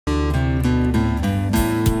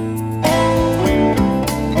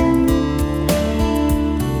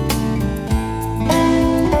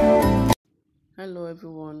Hello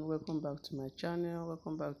everyone, welcome back to my channel.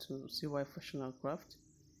 Welcome back to CY Fashion and Craft.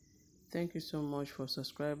 Thank you so much for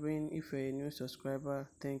subscribing. If you're a new subscriber,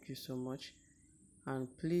 thank you so much. And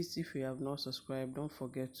please, if you have not subscribed, don't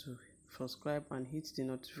forget to subscribe and hit the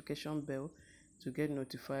notification bell to get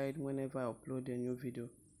notified whenever I upload a new video.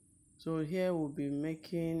 So here we'll be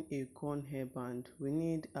making a cone hairband. We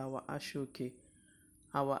need our ashoke,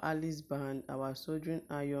 our Alice band, our soldering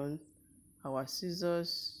iron, our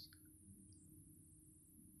scissors,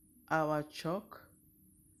 our chalk,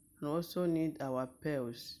 and also need our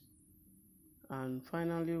pearls, and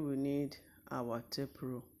finally we need our tape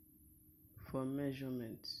rule for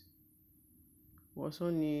measurement. We also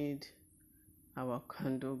need our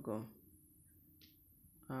candle gum,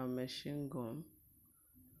 our machine gum,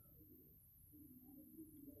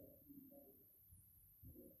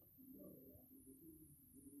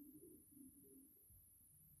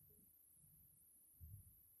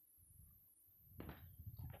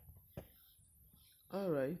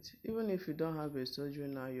 Alright, even if you don't have a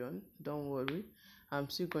soldering iron, don't worry, I'm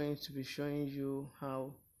still going to be showing you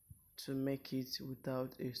how to make it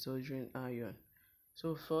without a soldering iron.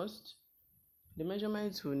 So first, the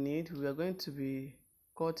measurements we need, we are going to be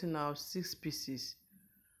cutting out 6 pieces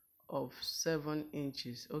of 7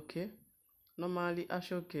 inches. Okay, normally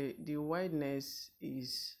ashoke, the wideness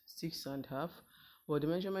is 6.5, but the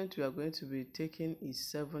measurement we are going to be taking is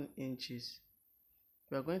 7 inches.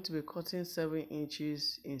 We are going to be cutting 7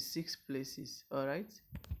 inches in 6 places. All right.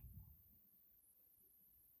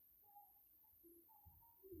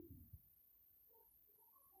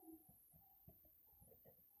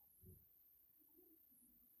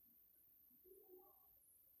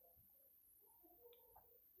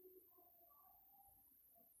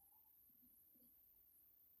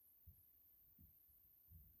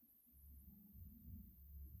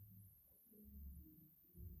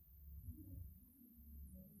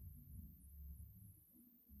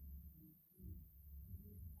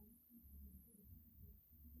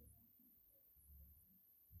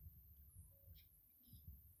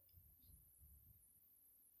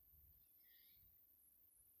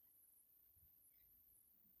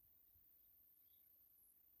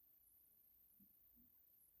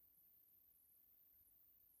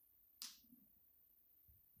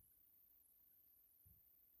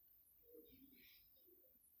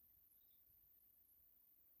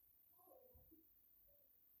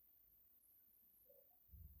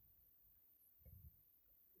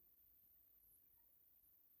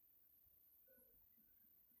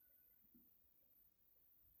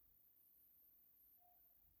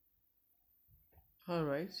 All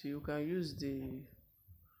right, you can use the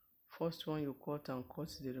first one you cut and cut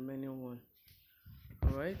the remaining one.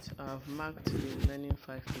 All right, I've marked the remaining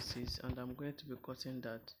 5 pieces and I'm going to be cutting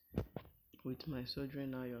that with my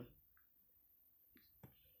soldering iron.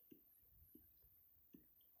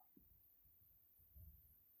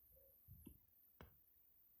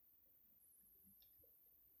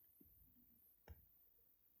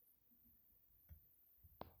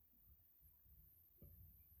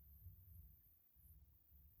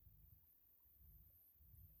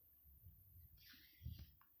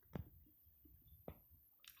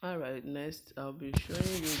 Alright, next I'll be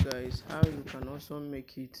showing you guys how you can also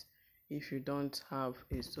make it if you don't have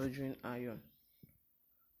a soldering iron.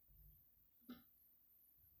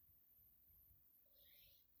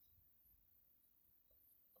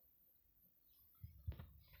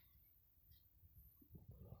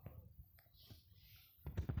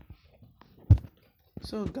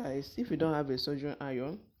 So guys, if you don't have a soldering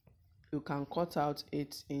iron, you can cut out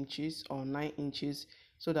 8 inches or 9 inches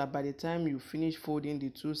so that by the time you finish folding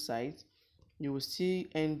the two sides, you will still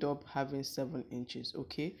end up having 7 inches.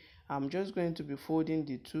 Okay, I'm just going to be folding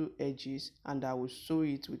the two edges and I will sew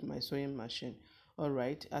it with my sewing machine. All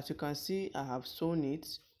right, as you can see, I have sewn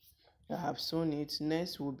it.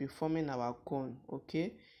 Next we'll be forming our cone.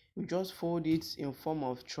 Okay, you just fold it in form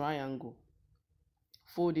of triangle.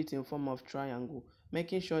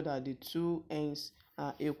 Making sure that the two ends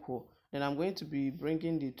are equal. Then I'm going to be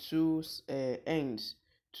bringing the two ends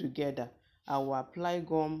together. I will apply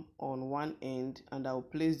gum on one end and I will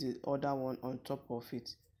place the other one on top of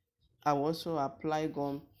it. I will also apply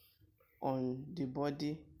gum on the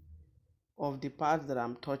body of the part that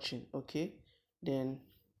I'm touching. Okay, then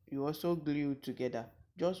you also glue it together.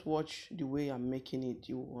 Just watch the way I'm making it,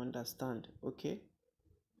 you will understand. Okay,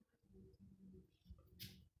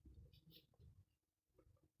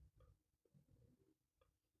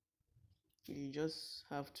 you just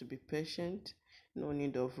have to be patient, no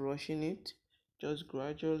need of rushing it, just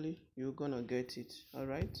gradually you're gonna get it. All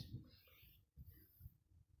right.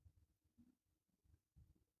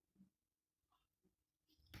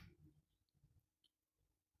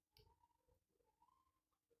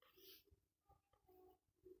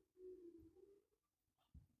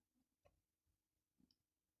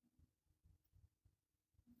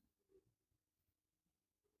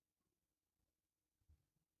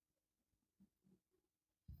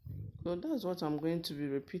 So that's what I'm going to be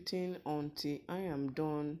repeating until I am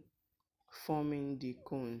done forming the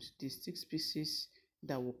cones, the 6 pieces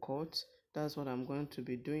that will cut. That's what I'm going to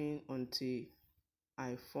be doing until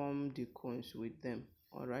I form the cones with them.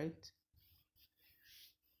 All right.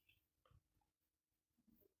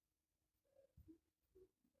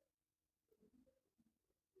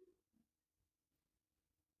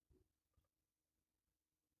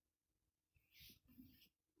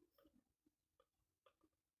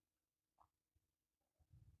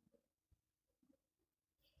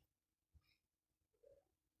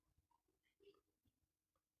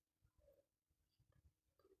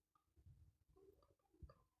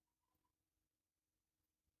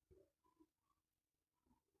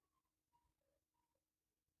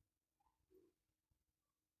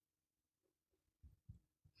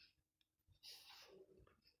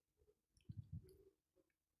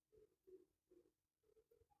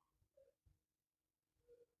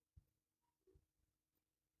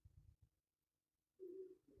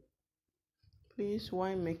 Please,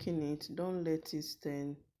 while making it, don't let it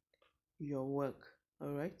stain your work.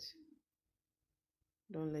 All right,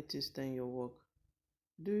 don't let it stain your work.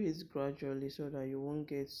 Do it gradually so that you won't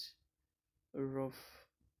get rough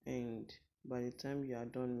end by the time you are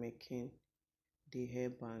done making the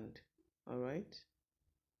hairband. All right.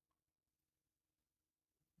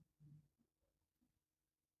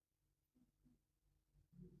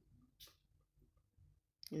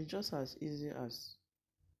 It's just as easy as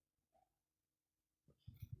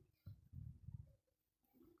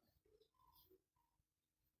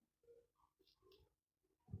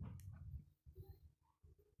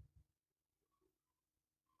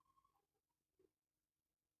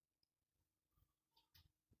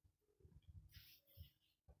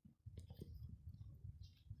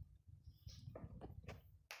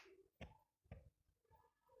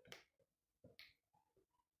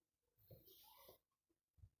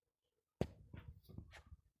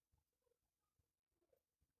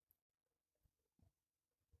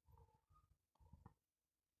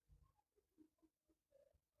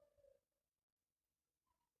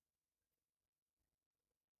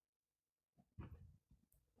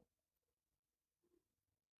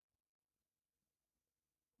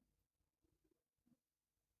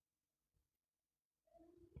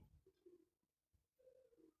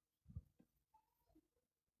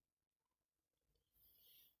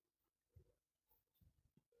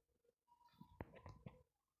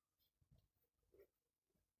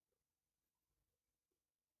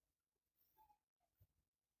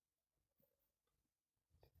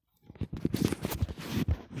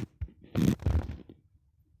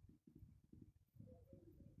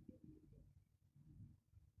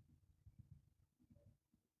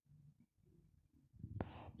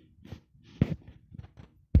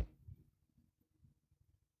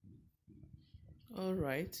all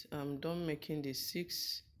right. I'm done making the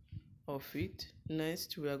 6 of it.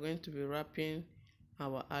 Next, we are going to be wrapping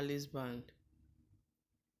our Alice band.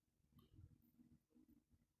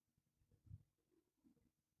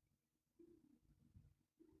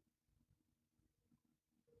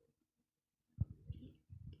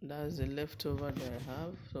 That's the leftover that I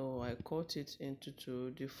have, so I cut it into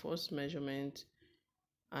 2. The first measurement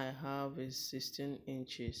I have is 16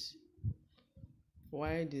 inches,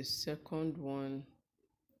 while the second one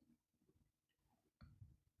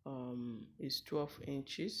is 12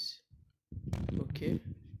 inches. Okay,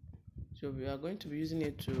 so we are going to be using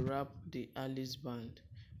it to wrap the Alice band,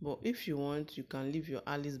 but if you want, you can leave your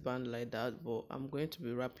Alice band like that, but I'm going to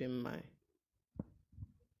be wrapping mine.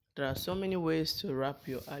 There are so many ways to wrap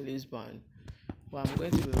your Alice band, but I'm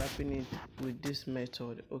going to be wrapping it with this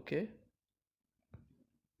method. Okay.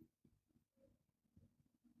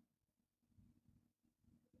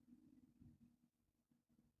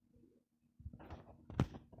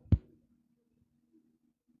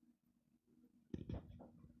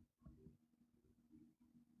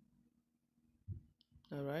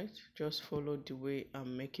 All right, just follow the way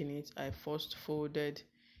I'm making it. I first folded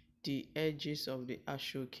the edges of the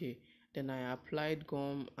ashoke, then I applied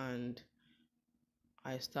gum and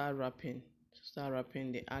I start wrapping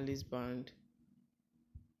the Alice band.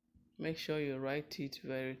 Make sure you write it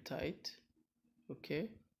very tight. Okay.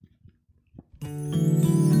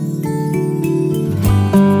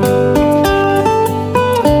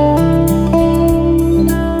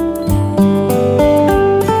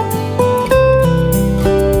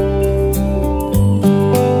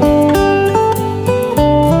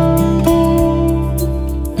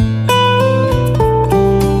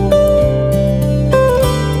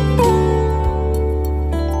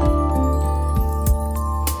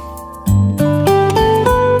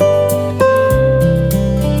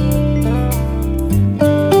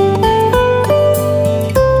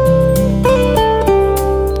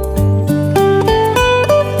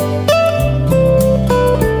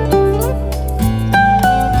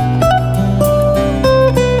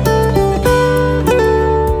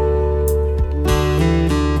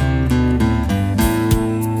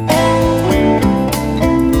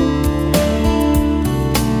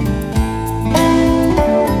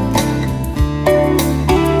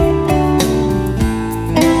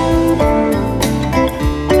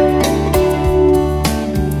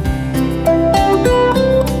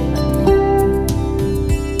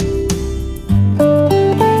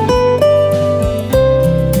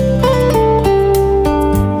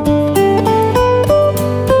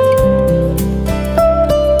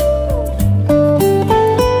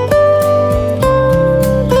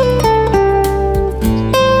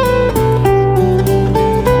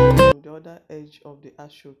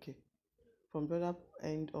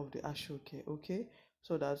 ashoke, okay?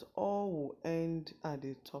 So that all will end at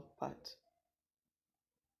the top part.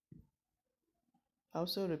 I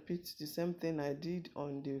also repeat the same thing I did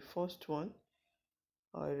on the first one.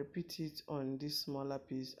 I repeat it on this smaller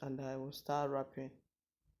piece and I will start wrapping.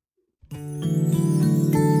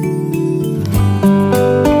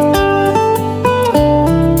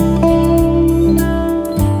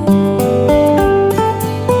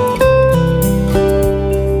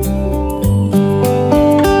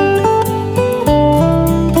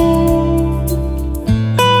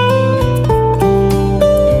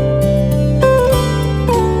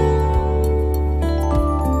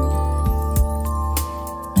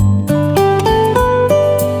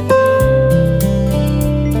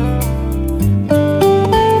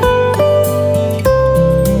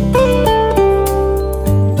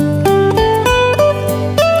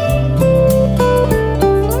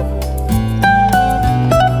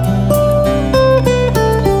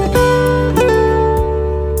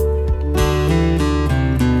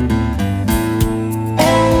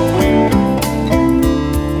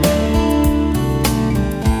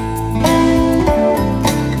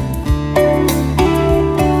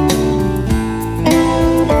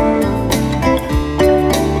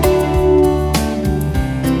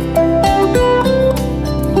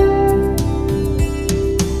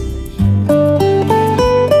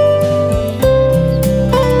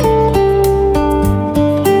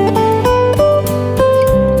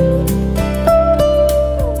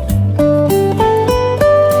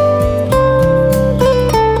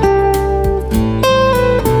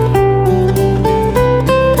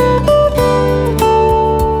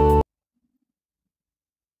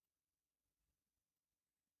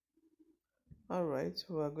 Alright,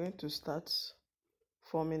 we are going to start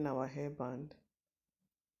forming our hairband.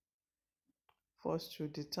 First, to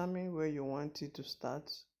determine where you want it to start,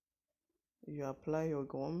 you apply your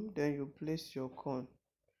gum, then you place your cone.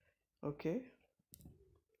 Okay?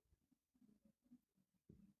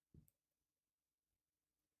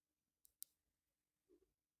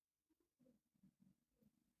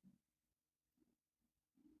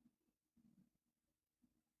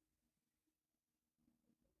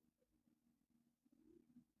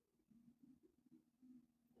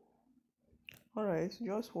 Alright,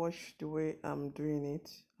 just watch the way I'm doing it.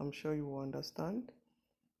 I'm sure you will understand.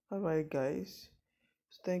 Alright guys,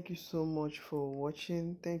 thank you so much for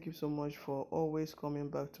watching. Thank you so much for always coming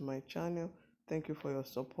back to my channel. Thank you for your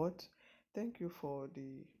support. Thank you for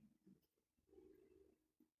the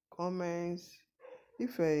comments.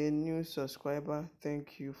 If you're a new subscriber,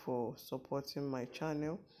 thank you for supporting my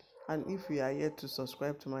channel. And if you are yet to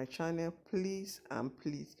subscribe to my channel, please and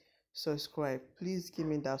please subscribe. Please give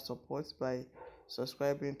me that support by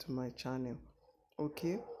subscribing to my channel.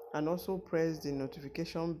 Okay, and also press the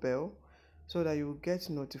notification bell so that you will get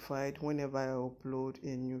notified whenever I upload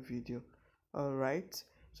a new video. All right,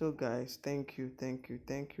 so guys, thank you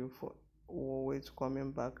for always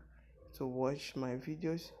coming back to watch my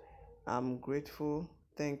videos. I'm grateful.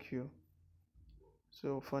 Thank you.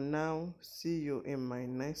 So for now, see you in my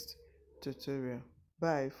next tutorial.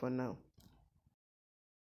 Bye for now.